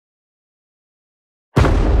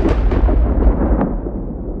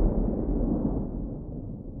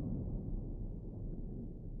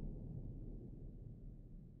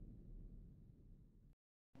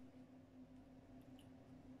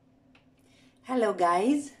Hello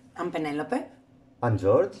guys, I'm Penelope. I'm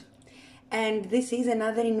George. And this is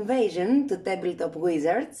another invasion to Tabletop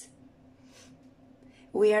Wizards.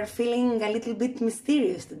 We are feeling a little bit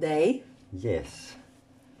mysterious today. Yes.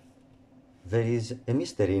 There is a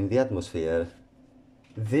mystery in the atmosphere.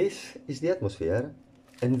 This is the atmosphere,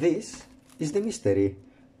 and this is the mystery.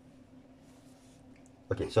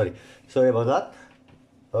 Okay, sorry about that.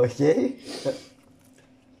 Okay.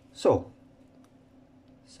 So,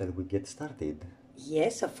 shall we get started?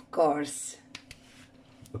 Yes, of course.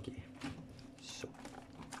 Okay. So,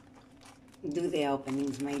 Do the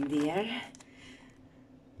openings, my dear.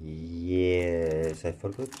 yes, I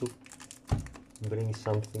forgot to bring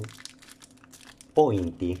something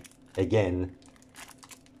pointy again.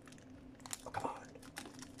 Oh, come on.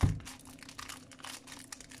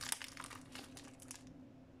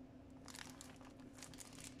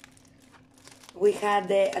 We had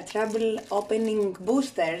a trouble opening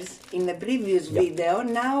boosters in the previous video.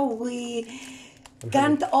 Now we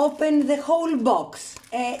can't open the whole box.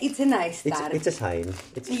 It's a nice start. It's a sign.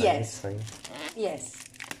 It's a sign. Yes. It's a sign. Yes.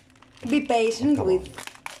 Be patient Come with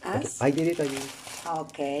on. us. Okay, I did it.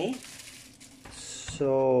 Okay.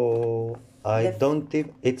 So I don't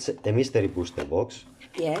think it's a mystery booster box.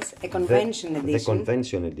 Yes, a convention edition. The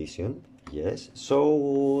convention edition. Yes.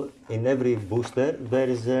 So in every booster there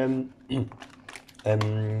is oh,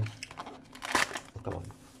 come on,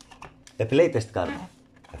 a playtest card.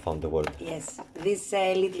 I found the word. Yes, these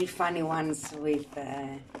little funny ones with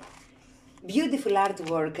beautiful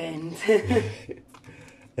artwork and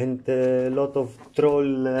And a lot of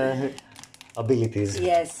troll abilities.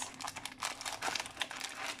 yes.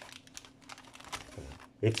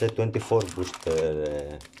 It's a 24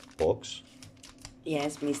 booster box.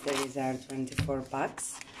 Yes, mysteries are 24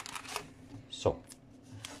 packs. So,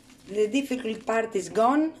 The difficult part is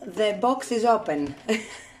gone, the box is open.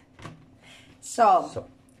 So,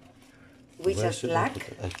 wish where us should I luck. put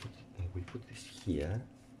it? I will put this here.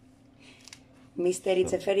 Mystery,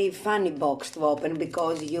 it's a very funny box to open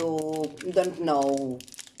because you don't know.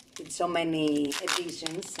 It's so many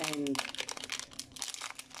editions and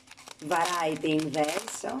variety in there,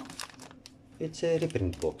 so. It's a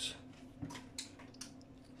reprint box.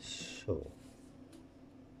 So,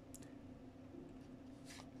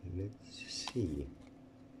 let's see.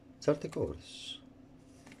 Chart the course.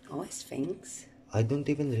 Oh, Sphinx. I don't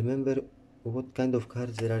even remember what kind of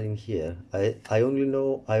cards there are in here. I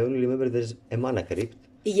only remember there's a mana crypt.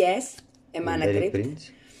 Yes, a in mana the crypt.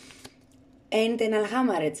 reprints. And an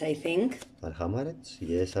Alhamarets, I think. Alhamarets?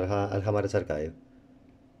 Yes, Alhamarets Archive.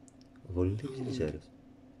 Volunteers Reserves.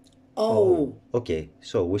 Oh. Okay,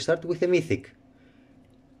 so we start with a mythic.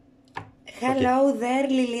 Hello there,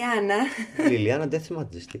 Liliana. Liliana Death's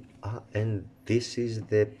Majesty. And this is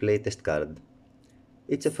the playtest card.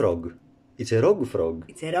 It's a frog. It's a rogue frog.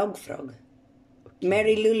 It's a rogue frog.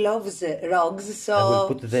 Mary Lou loves rogues, I will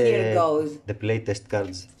so put here goes. the playtest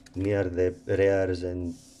cards near the rares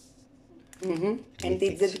and... And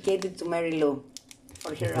it's dedicated to Mary Lou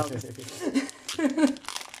for her rogues.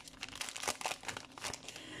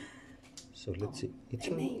 So let's see. It's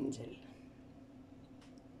An angel.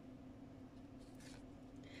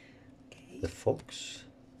 the fox.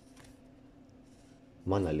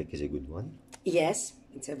 Mana Leak is a good one. Yes,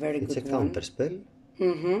 it's a very It's good a one. counter spell.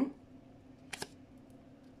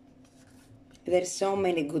 There's so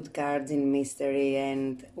many good cards in Mystery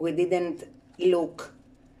and we didn't look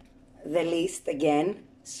the list again,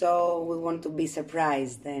 so we want to be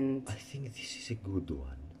surprised and I think this is a good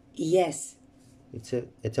one. yes.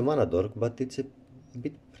 It's a mana dork, but it's a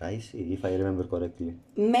bit pricey if I remember correctly.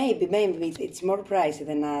 Maybe it's more pricey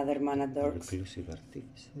than other mana dorks. Reclusive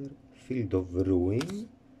Artificer, Field of Ruin.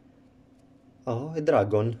 Oh, a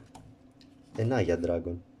dragon. A Naya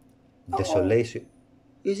dragon. Desolation.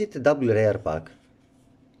 Is it a double rare pack?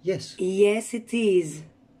 Yes. Yes, it is.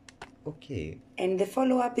 Okay. And the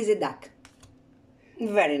follow-up is a duck.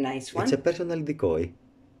 Very nice one. It's a personal decoy.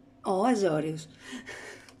 Oh, Azorius.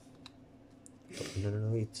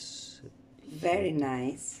 No, it's... Very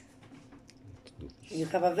nice. You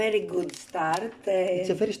have a very good start. It's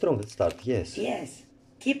a very strong start, yes. Yes.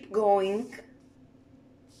 Keep going.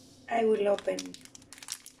 I will open.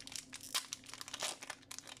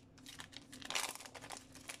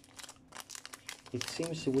 It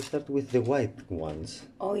seems we start with the white ones.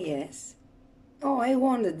 Oh, yes. Oh, I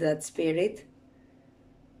wanted that spirit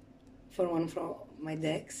for one from my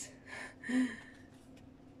decks.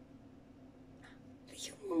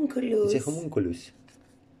 The homunculus. It's a homunculus.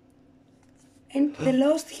 And the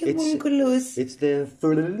lost homunculus. It's the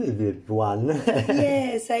one.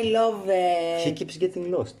 Yes, I love He keeps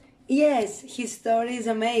getting lost. Yes, his story is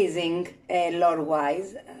amazing,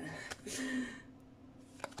 lore-wise.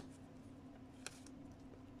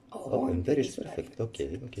 Oh, Imperial is Imperial perfect.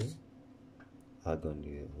 Okay, okay.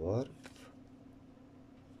 Agony Warp.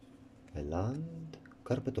 A land.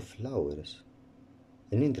 Carpet of Flowers.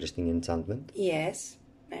 An interesting enchantment. Yes,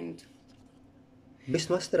 and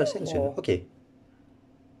Beastmaster Ascension. oh, Okay.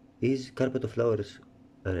 Is Carpet of Flowers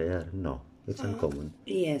rare? No, it's uncommon.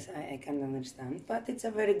 yes, I can understand, but it's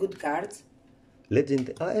a very good card.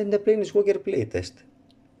 Legend. Ah, and the Planeswalker playtest.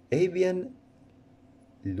 Avian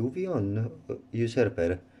Luvion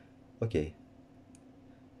Usurper. Okay.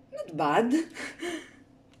 Not bad.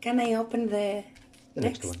 Can I open the The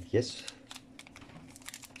next one. Yes.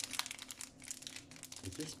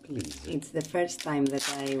 Yes, please. It's the first time that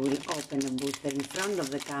I will open a booster in front of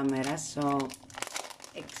the camera, so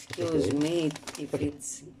excuse me if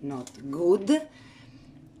it's not good.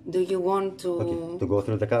 Do you want to... Okay, to go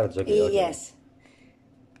through the cards, okay. Yes.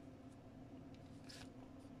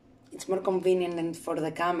 It's more convenient for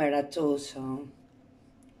the camera too, so...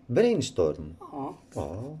 Brainstorm. Oh,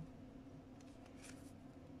 Oh.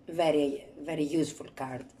 very, very useful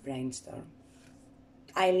card, Brainstorm.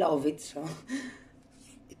 I love it, so...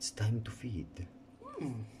 It's time to feed.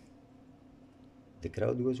 The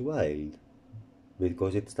crowd goes wild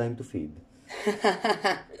because it's time to feed.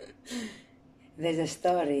 There's a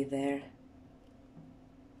story there.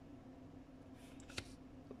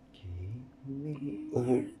 Okay.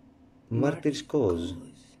 Oh, Martyr's Cause.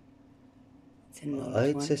 It's an old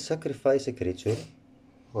It's one. a sacrifice a creature.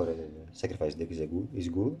 Or a sacrifice deck is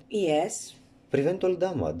good. Yes. Prevent all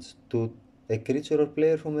damage to a creature or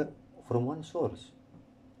player from one source.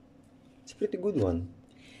 It's a pretty good one.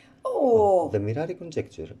 Oh, The Mirari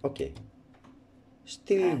Conjecture. Okay.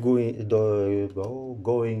 Still going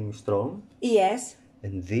strong. yes.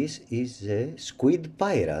 And this is a Squid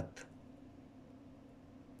Pirate.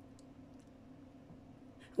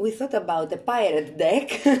 We thought about a pirate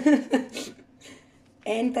deck.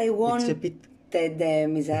 And I wanted It's a bit... the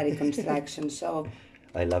Mizari construction, so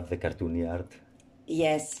I love the cartoony art.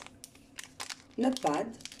 yes. Not bad.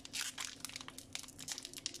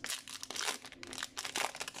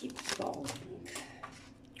 Keep going.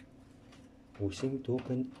 We seem to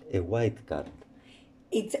open a white card.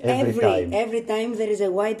 It's Every every time. time there is a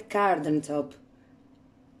white card on top.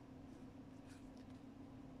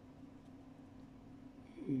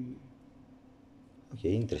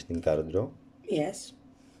 Okay, interesting card draw. Yes.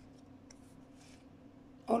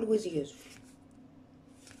 Always useful.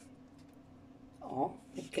 Oh,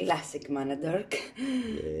 a classic mana dork.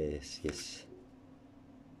 Yes, yes.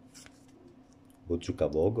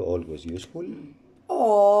 Bojuka Bog, always useful.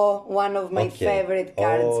 Oh, one of my Okay. favorite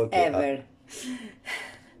cards Okay, ever.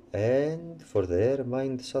 And for the air,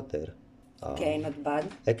 Mind Shatter. Okay, not bad.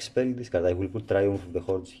 Expel this card. I will put Triumph of the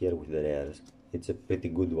Hordes here with the rares. It's a pretty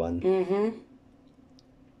good one.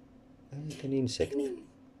 And an insect.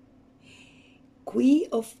 Queen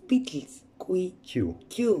of Beetles. Q.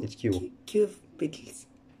 Q. It's Q. Q of Beetles.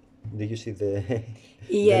 Do you see the,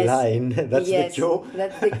 Yes. the line? That's yes, the Q.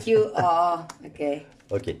 That's the Q. Oh, okay.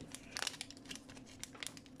 Okay.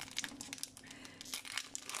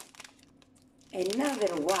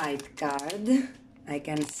 Another white card I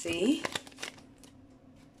can see.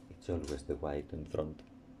 It's always the white in front.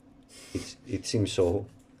 It seems so.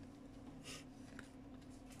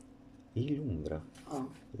 Ilumbra. Oh,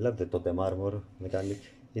 Love the totem armor mechanic.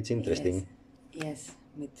 It's interesting. yes,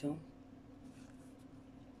 me too.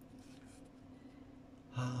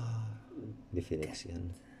 Ah, the Phyrexian.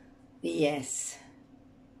 Yes.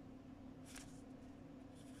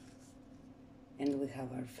 And we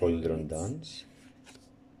have our Cauldron favorites. Dance.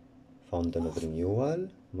 Fountain of Renewal.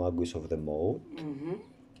 Magus of the Moat.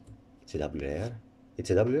 It's a double rare. It's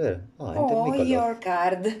a double rare. Ah, and Oh, Nikolov. your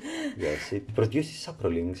card. Yes, it produces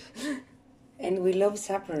saprolings. And we love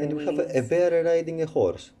supper. And we have a bear riding a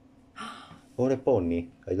horse. Or a pony,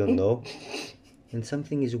 I don't know. And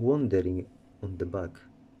something is wandering on the back.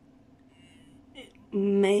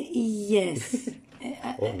 Yes.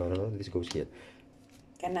 Oh, no, this goes here.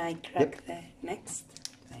 Can I crack the next?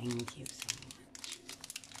 Thank you so much.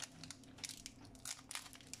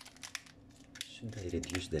 Should I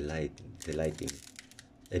reduce the lighting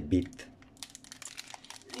a bit?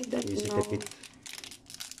 I don't Is it know. a bit?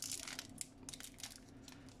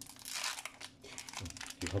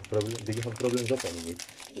 Do you have problems opening it?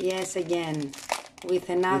 Yes, again. With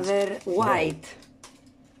another white.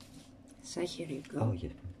 So here you go. Oh, yeah.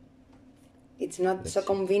 It's not so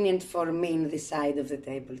convenient for me in this side of the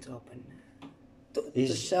table to open. To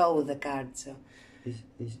show the card, so.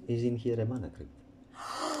 Is in here a mana crypt?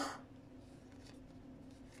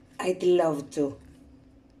 I'd love to.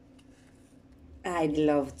 I'd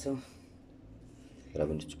love to.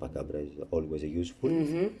 Ravenous Chupacabra is always a useful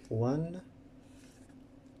one.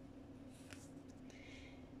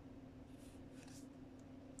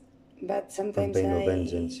 But sometimes Campaign of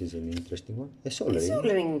Vengeance is an interesting one. A Sol Ring. Sol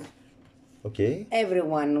Ring. Okay.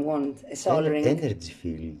 Everyone wants a Sol Ring. Energy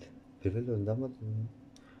Field. Prevail on damage.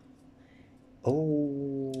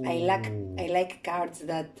 Oh. I like cards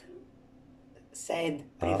that said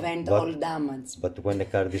prevent all damage. But when a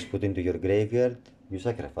card is put into your graveyard, you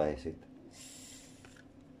sacrifice it.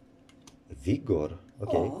 Vigor.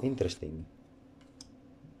 Okay, interesting.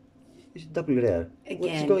 It's double rare. Again.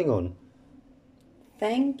 What's going on?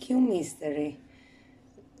 Thank you, mystery.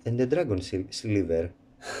 And the Dragon Sliver.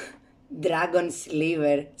 Dragon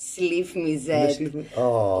Sliver. Sleeve me that.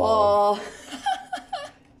 Oh.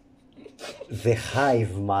 The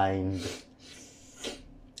hive mind.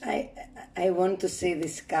 I want to see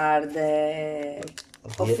this card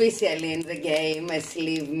officially in the game. A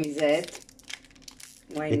Sleeve me that.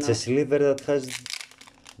 Why it's not? A sliver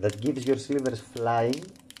that gives your slivers flying,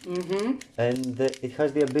 and it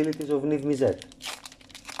has the abilities of Niv Mizzet.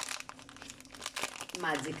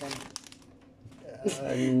 Magical.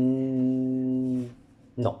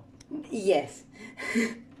 No. Yes.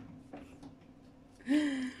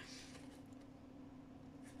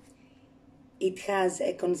 It has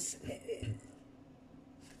a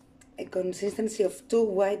consistency of 2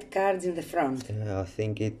 white cards in the front. I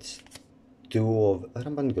think it's 2 of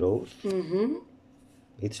Rampant Growth.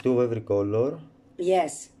 It's 2 of every color.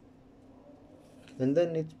 Yes. And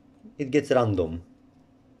then it gets random.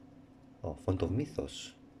 Oh, Font of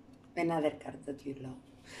Mythos. Another card that you love.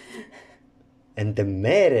 And the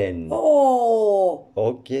Meren. Oh!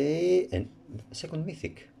 Okay. And second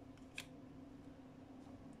Mythic.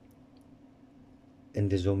 And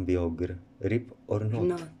the Zombie Ogre. Rip or not?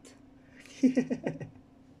 Not.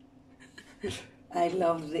 I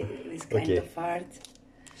love this kind of art.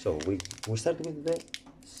 So we start with the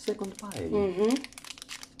second pile.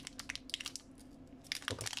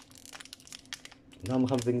 Okay. Now I'm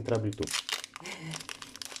having trouble too.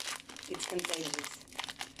 It's contagious.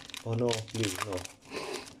 Oh no, please, no.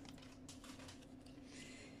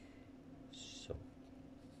 So.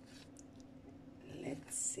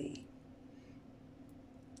 Let's see.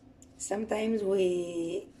 Sometimes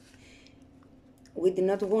we do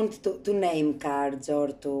not want to name cards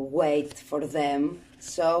or to wait for them,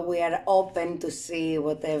 so we are open to see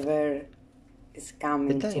whatever is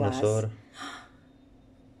coming A dinosaur. to us.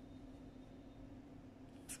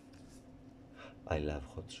 I love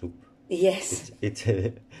hot soup. Yes. It's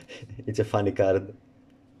a funny card.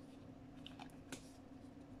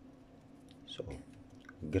 So,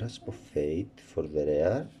 Grasp of Fate for the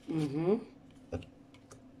rare. Okay.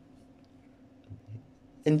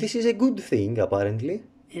 And this is a good thing, apparently.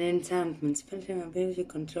 An enchantment. Spell from ability you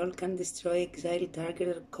control can destroy exile target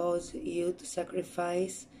or cause you to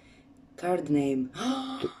sacrifice card name.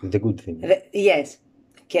 The good thing. Yes.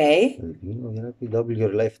 Okay. You have to double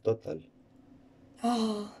your life total.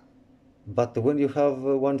 Oh. But when you have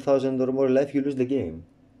 1000 or more life, you lose the game.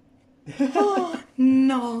 Oh,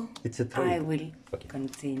 no. It's a trope. I will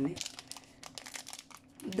continue.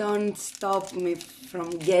 Don't stop me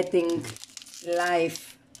from getting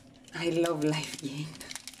life. I love life gain.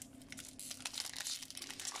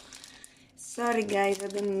 Sorry guys, I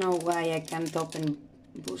don't know why I can't open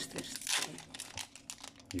boosters.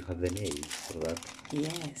 You have the nails for that.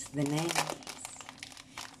 Yes, the nails.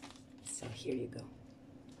 So here you go.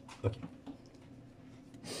 Okay.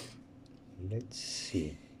 Let's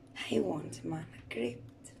see. I want mana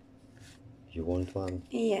crypt. You want one?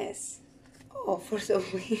 Yes. Oh, Force of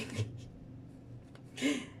Will.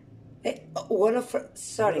 Wall of Frost.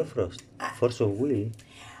 Sorry. Wall of Frost. Force of Will.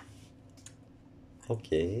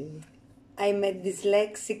 Okay. I'm a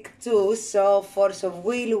dyslexic too, so Force of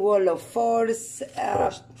Will, Wall of Force.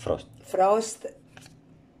 Frost.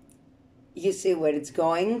 You see where it's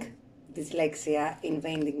going. Dyslexia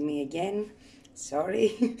invading me again.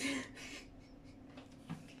 Sorry.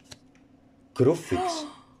 Crewfix.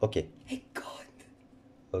 Okay. A god.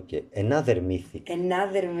 Okay. Another mythic.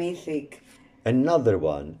 Another mythic. Another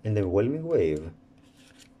one. An Overwhelming Wave.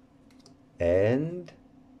 And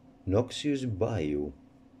Noxious Bayou.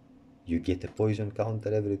 You get a poison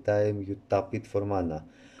counter every time you tap it for mana.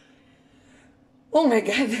 Oh my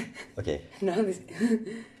god. Okay. No, this.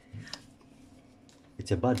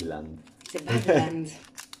 It's a bad land. It's a bad land.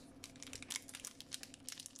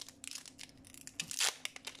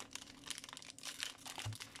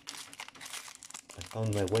 I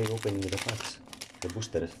found my way opening the packs, the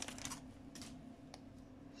boosters.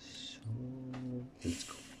 So let's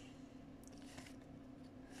go.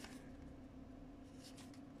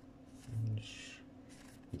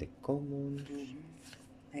 the commons.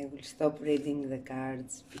 I will stop reading the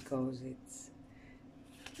cards because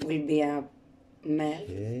will be a mess.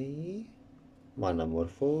 Okay.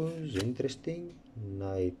 Manamorphose, interesting.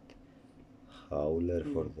 Night Howler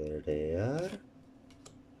for the rare.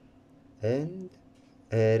 And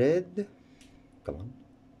a red. Come on.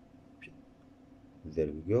 There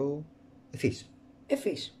we go. A fish. A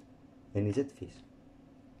fish. And is it fish?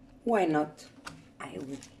 Why not? I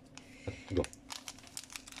will. Go.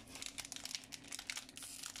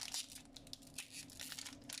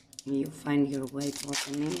 You find your way to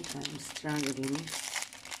opening. I'm struggling.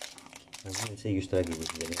 I wouldn't say you struggle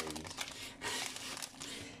with the nails.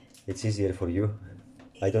 It's easier for you.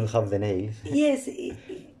 I don't have the nails. Yes,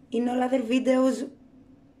 in all other videos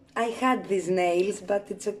I had these nails,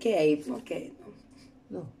 but it's okay. Okay.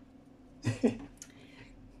 No.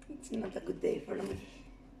 It's not a good day for me.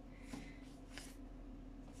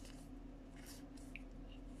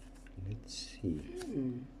 Let's see.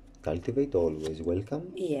 Cultivate always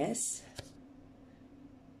welcome. Yes.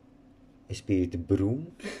 A spirit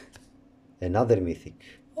broom. Another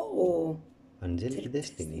mythic. Oh. Angelic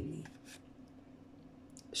Destiny.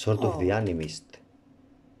 Sort of the animist.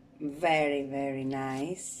 Very, very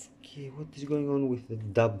nice. Okay, what is going on with the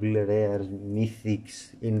double rare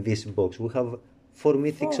mythics in this box? We have 4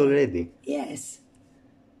 mythics already. Yes.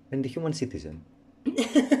 And the human citizen.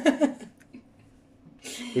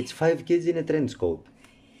 It's 5 kids in a trench coat.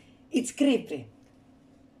 It's creepy.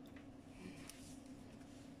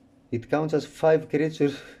 It counts as 5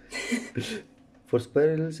 creatures for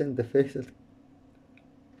spells and the face.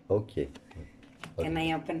 Okay. Can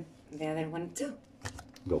I open the other one too?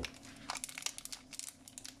 Go.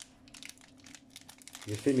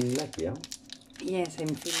 You're feeling lucky, huh? Yes,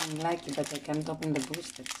 I'm feeling lucky, but I can't open the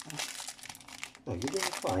booster. So. Oh, you're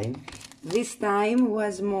doing fine. This time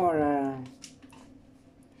was more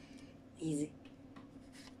easy.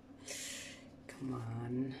 Come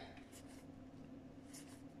on.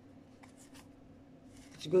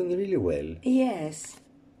 It's going really well. Yes.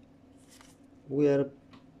 We are,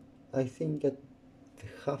 I think, at the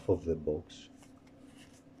half of the box.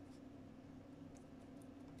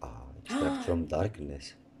 Extract from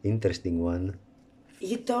darkness. Interesting one.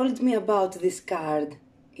 You told me about this card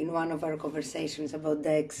in one of our conversations about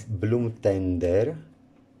decks. Bloom Tender.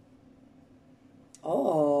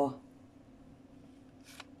 Oh.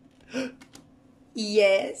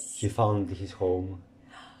 Yes. He found his home.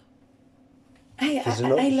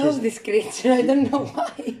 I love this creature. I don't know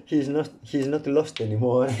why. He's not lost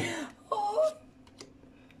anymore. Oh.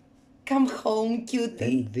 Come home, cutie.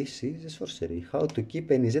 And this is a sorcery. How to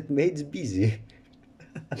keep an Izet mage busy.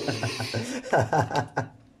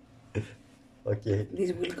 Okay.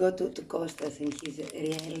 This will go to Costas in his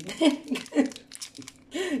real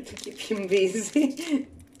to keep him busy.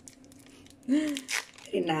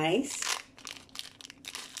 Very nice.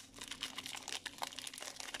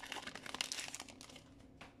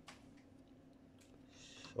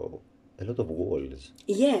 So, a lot of walls.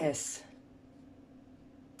 Yes.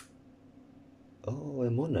 Oh, a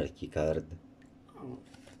monarchy card. Oh,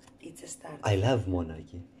 it's a start. I love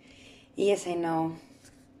monarchy. Yes, I know.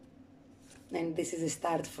 And this is a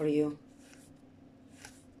start for you.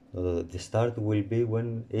 The start will be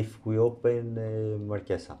if we open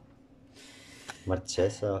Marquesa.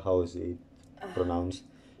 Marchesa, how is it pronounced?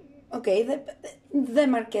 Okay, the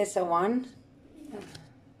Marquesa one.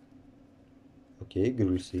 Okay,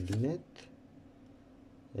 Gruul Signet.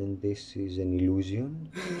 And this is an illusion.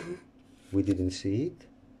 We didn't see it.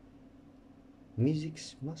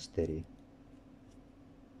 Music's Mastery.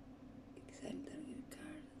 Exile target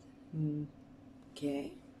card.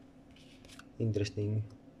 Okay. Interesting.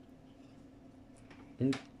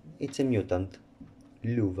 And it's a mutant.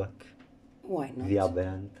 Luvak. Why not? The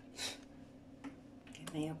Aberrant. Can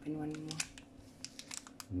I open one more?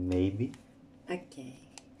 Maybe. Okay.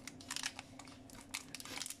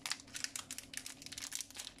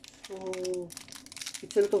 So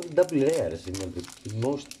it's a lot of double rares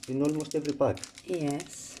in almost every pack.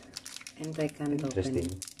 Yes. And I can't Interesting.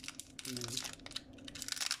 open.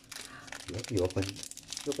 Yep, you opened it.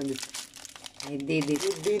 You opened it. I did it.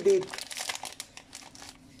 You did it.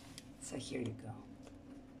 So here you go.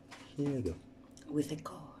 Here you go. With a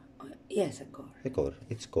core. Yes, a core. A core.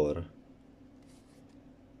 It's core.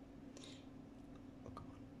 Oh, come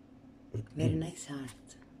on. Very nice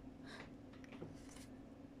art.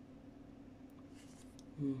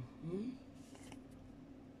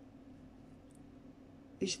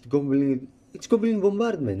 Is it Goblin? It's Goblin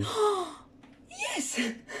Bombardment. Yes!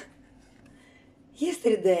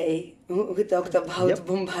 Yesterday we talked about Yep.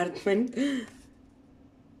 bombardment.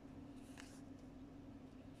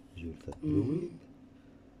 if that do it.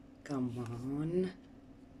 Come on.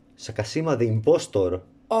 Sakashima the Impostor.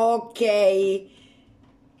 Okay.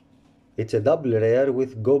 It's a double rare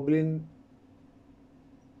with Goblin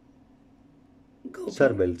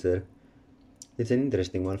Sarbelcher. It's an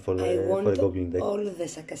interesting one for the Goblin deck. All the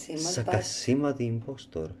Sakashimas. Sakashima the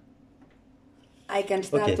Impostor. I can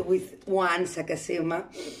start with one Sakashima.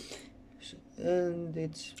 And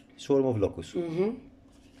it's Swarm of Locust.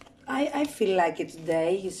 I feel like it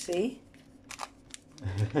today, you see.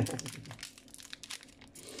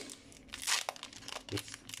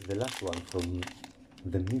 It's the last one from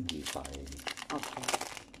the middle pile. Okay.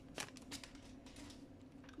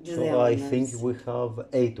 So I think we have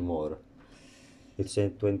 8 more. It's a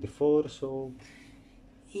 24, so...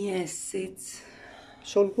 Yes, it's...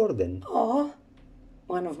 Soul Warden. Oh,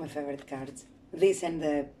 one of my favorite cards. This and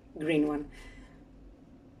the green one.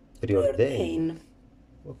 Preordain.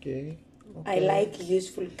 Okay. I like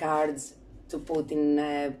useful cards to put in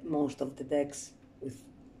most of the decks with.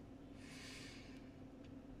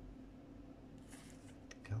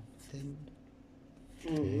 Captain.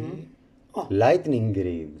 Okay. Oh. Lightning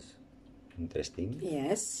Greaves. Interesting.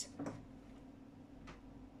 Yes.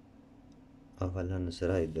 Avalanche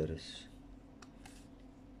Riders.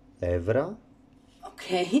 Evra.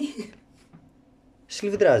 Okay.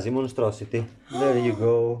 Slivdrazi Monstrosity. There you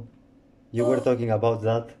go. You were talking about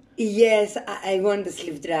that. Yes, I want the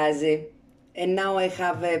Slivdrazi. And now I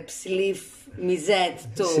have a Sleeve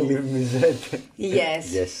Mizet too. Sleeve Mizet.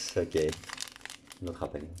 Yes. Yes, okay. Not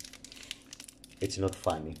happening. It's not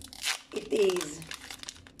funny. It is.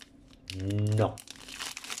 No.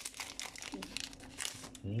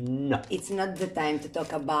 No. It's not the time to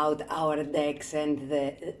talk about our decks and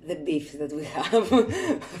the beefs that we have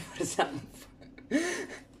for some.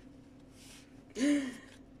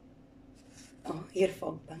 Oh, your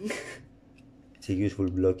fog bank. It's a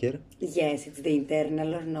useful blocker. Yes, it's the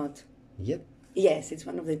internal or not? Yep. Yes, it's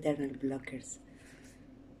one of the internal blockers.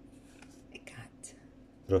 A cat.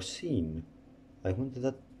 Rosine. I wanted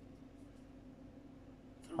that.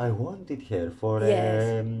 I wanted her for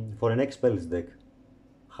an X-Spells deck.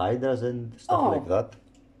 Hydras and stuff like that.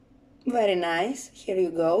 Very nice. Here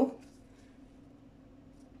you go.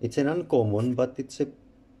 It's an uncommon, but it's a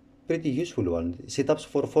pretty useful one. Setups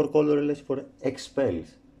for 4 colorless for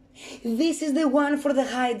X-Spells. This is the one for the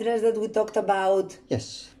Hydras that we talked about.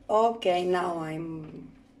 Yes. Okay, now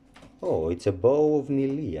I'm... Oh, it's a Bow of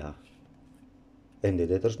Nilia. And a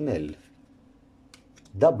Debtor's Knell.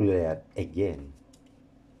 Double rare again.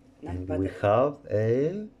 And we have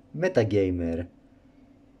a metagamer.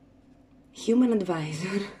 Human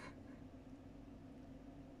advisor.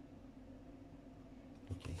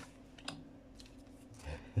 Okay.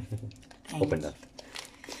 Open that.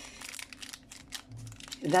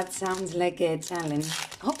 That sounds like a challenge.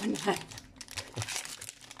 Open that.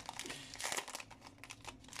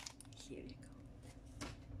 Here you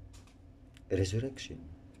go. Resurrection.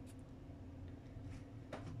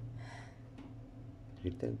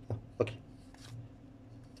 Return. Oh, okay.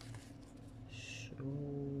 So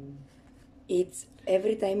it's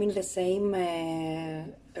every time in the same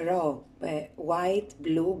row. White,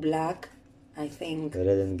 blue, black, I think. red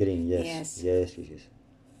and green, yes. Yes. Yes, yes, yes.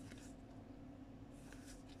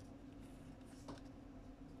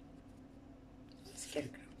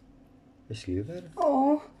 Scarecrow. A sliver.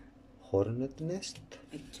 Oh. Hornet nest.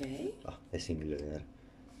 Okay. Ah, a single rare.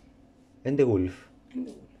 And a wolf. And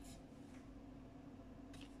the wolf.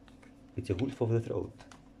 It's a wolf of the throat.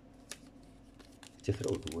 It's a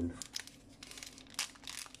throat wolf.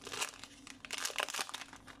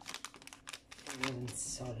 I wasn't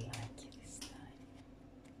so lucky this time.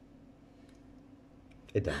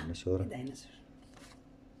 A dinosaur. A dinosaur.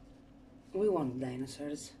 We want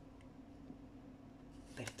dinosaurs.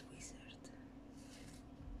 Pet wizard.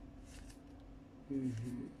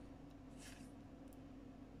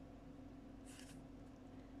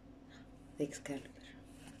 The Excalibur.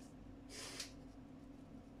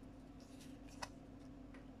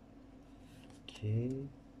 Okay.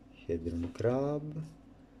 Hedron crab.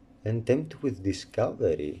 And tempt with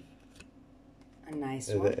discovery. A nice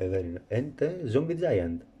one. And zombie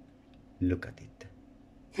giant. Look at it.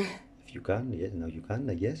 If you can, yes, now you can,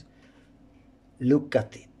 I guess. Look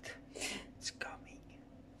at it. It's coming.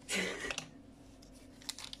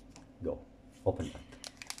 Go. Open that.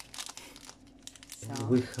 So,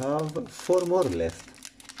 We have 4 more left.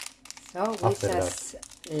 so wish us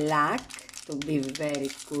luck to be very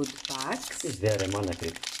good packs. Is there a mana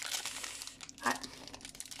crit?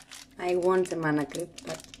 I want a mana crit,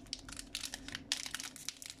 but...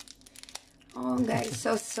 Oh, guys,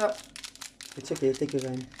 so... It's okay, take your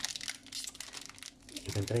time.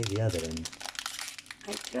 You can try the other end.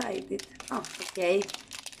 I tried it. Oh, okay.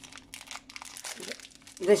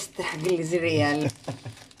 The struggle is real.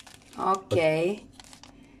 Okay.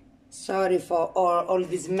 Sorry for all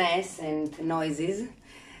this mess and noises.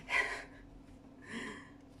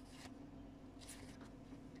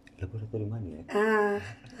 Laboratory maniac.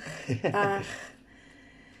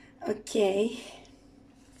 Okay.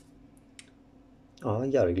 Oh,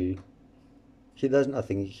 Yargil. He does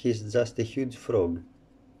nothing. He's just a huge frog.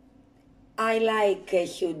 I like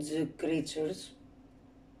huge creatures.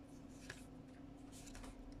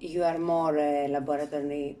 You are more a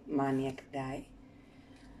laboratory maniac guy.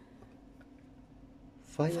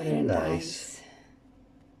 Fire and ice.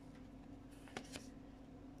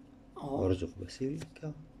 Oh. Ores of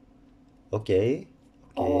Basilica. Okay.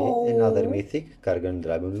 Another mythic, Kargan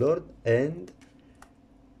Dragon Lord, and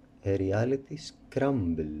a reality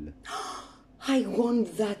scramble. I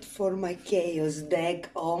want that for my chaos deck.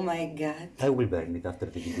 Oh my god. I will burn it after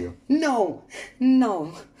the video. No,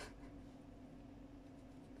 no.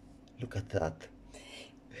 Look at that.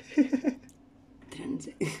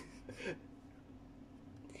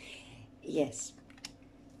 Yes.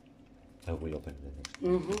 I will open the next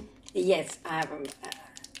one. Mm-hmm. Yes,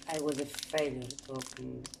 I was a failure to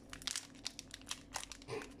open.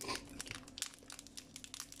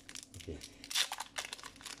 Okay.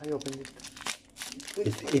 I opened it.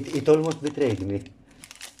 It almost betrayed me.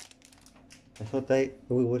 I thought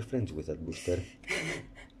we were friends with that booster.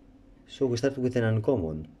 So we start with an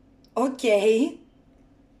uncommon. Okay.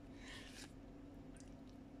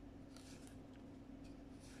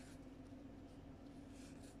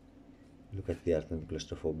 Look at the art and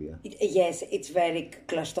claustrophobia. Yes, it's very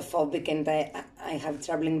claustrophobic and I have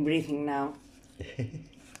trouble in breathing now.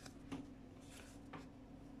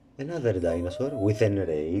 Another dinosaur with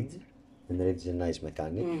enrage. Enrage is a nice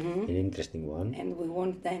mechanic, an interesting one. And we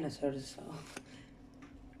want dinosaurs, so...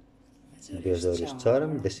 Biosaurus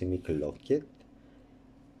Charm, Decimic Locket.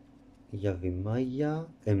 Yavimaya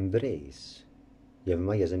Embrace.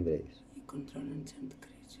 Yavimaya's Embrace. You control enchant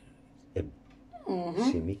creature.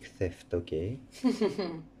 Simic Theft, okay.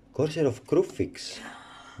 Corsair of Crufix.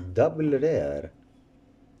 Double rare.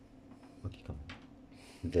 Okay, come on.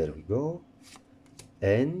 There we go.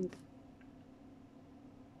 And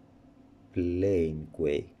Plane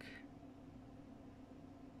Quake.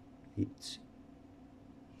 It's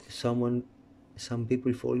some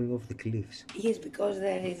people falling off the cliffs. Yes, because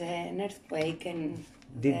there is an earthquake and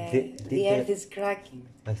Did the earth is cracking.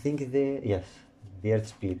 I think the earth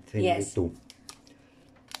split in two.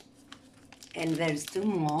 And there's two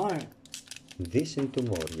more. This and two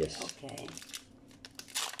more, yes. Okay.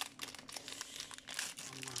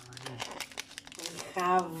 We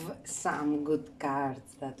have some good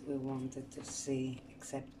cards that we wanted to see,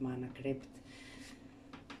 except Mana Crypt.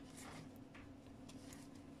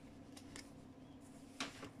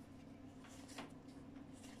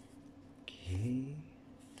 Okay.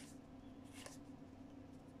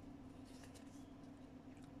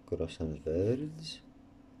 Cross and Verge.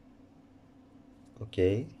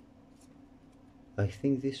 Okay. I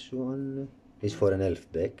think this one is for an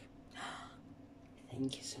elf deck.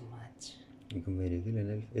 Thank you so much. You may reveal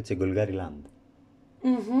an elf. It's a Golgari land.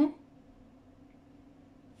 Mm-hmm.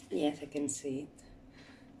 Yes, I can see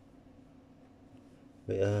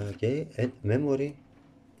it. Okay, and Memory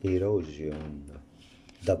Erosion.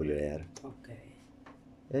 Double rare. Okay.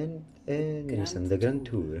 And instant, the Grand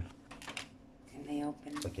Tour. Can I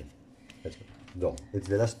open? Okay, let's go. It's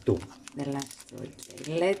the last two. The last two.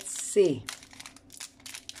 Okay. Let's see.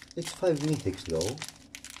 It's 5 mythics though.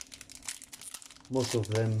 Most of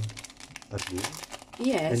them are good.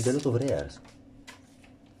 Yes. And a lot of rares.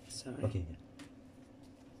 Sorry. Okay.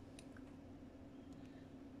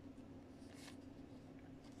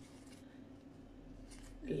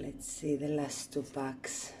 Let's see the last two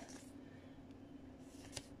packs.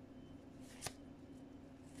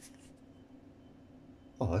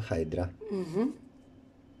 Oh, a Hydra. Mm-hmm.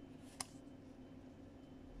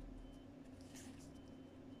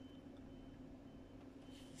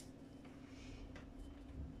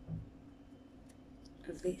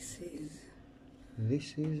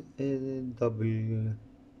 This is a double.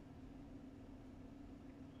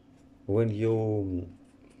 When you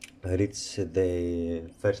reach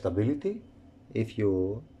the first ability, if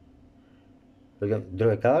you draw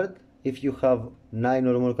a card, if you have 9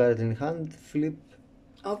 or more cards in hand, flip.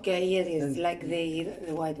 Okay, yes, yes, like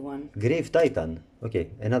the white one. Grave Titan.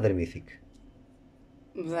 Okay, another mythic.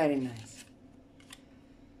 Very nice.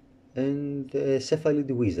 And a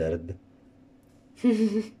Cephalid Wizard.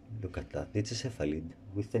 Look at that. It's a cephalid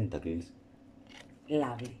with tentacles.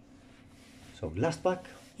 Lovely. So last pack.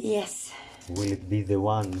 Yes. Will it be the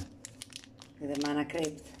one? With the mana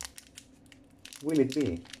crypt. Will it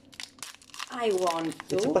be? I want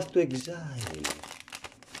to. It's a Path to Exile.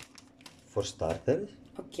 For starters.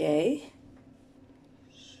 Okay.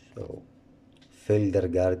 So, Felder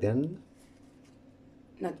Guardian.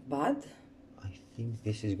 Not bad. I think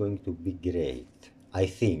this is going to be great. I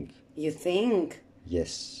think. You think?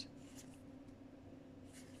 Yes.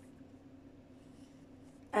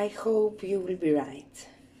 I hope you will be right.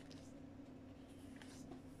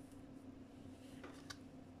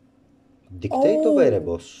 Dictate of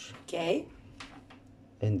Erebos. Okay.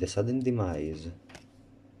 And the Sudden Demise.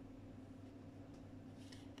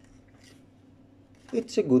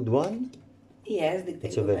 It's a good one. Yes,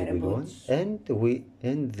 It's a very good one. And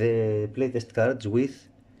the playtest cards with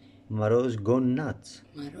Maro's Gone Nuts.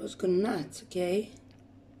 Maro's Gone Nuts, okay.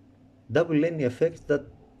 Double any effect that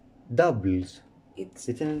doubles. It's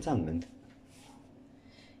an enchantment.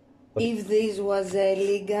 If this was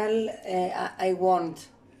legal, I want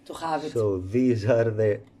to have it. So these are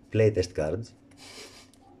the playtest cards.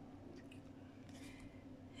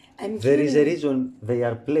 There is a reason they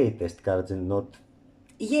are playtest cards and not...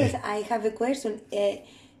 Yes, I have a question.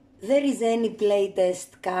 There is any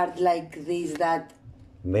playtest card like this that...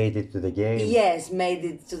 Made it to the game? Yes, made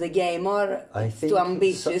it to the game, or it's too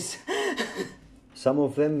ambitious. Some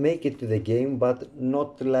of them make it to the game, but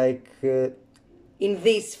not like... in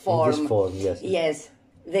this form. In this form, yes. Yes,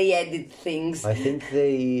 they edit things. I think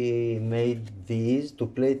they made these to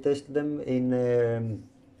playtest them in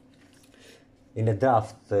a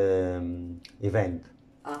draft event.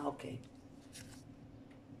 Ah, okay.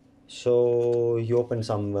 So you open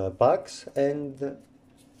some packs and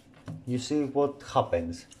you see what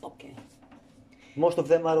happens. Okay. Most of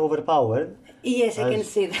them are overpowered. Yes, I can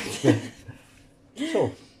see that.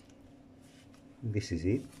 So, this is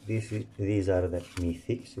it. These are the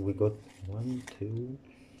mythics. We got 1, 2,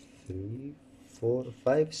 3, 4,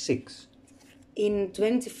 5, 6. In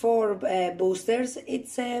 24 boosters,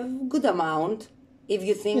 it's a good amount. If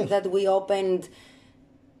you think that we opened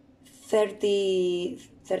 30,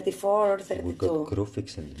 34 or 32. We got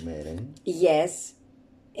Krufix and Meren. Yes.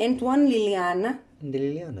 And one Liliana. And the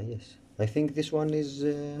Liliana, yes. I think this one is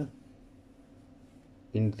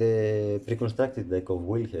in the pre-constructed deck of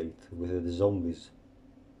Wilheld with the zombies.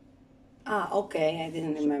 Ah, okay. I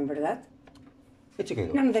didn't remember that. It's okay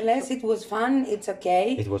though. Nonetheless, it was fun. It's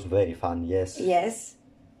okay. It was very fun, yes. Yes.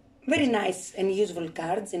 Very nice and useful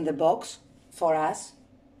cards in the box for us.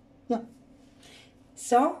 Yeah.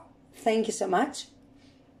 So, thank you so much.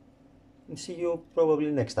 And see you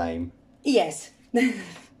probably next time. Yes.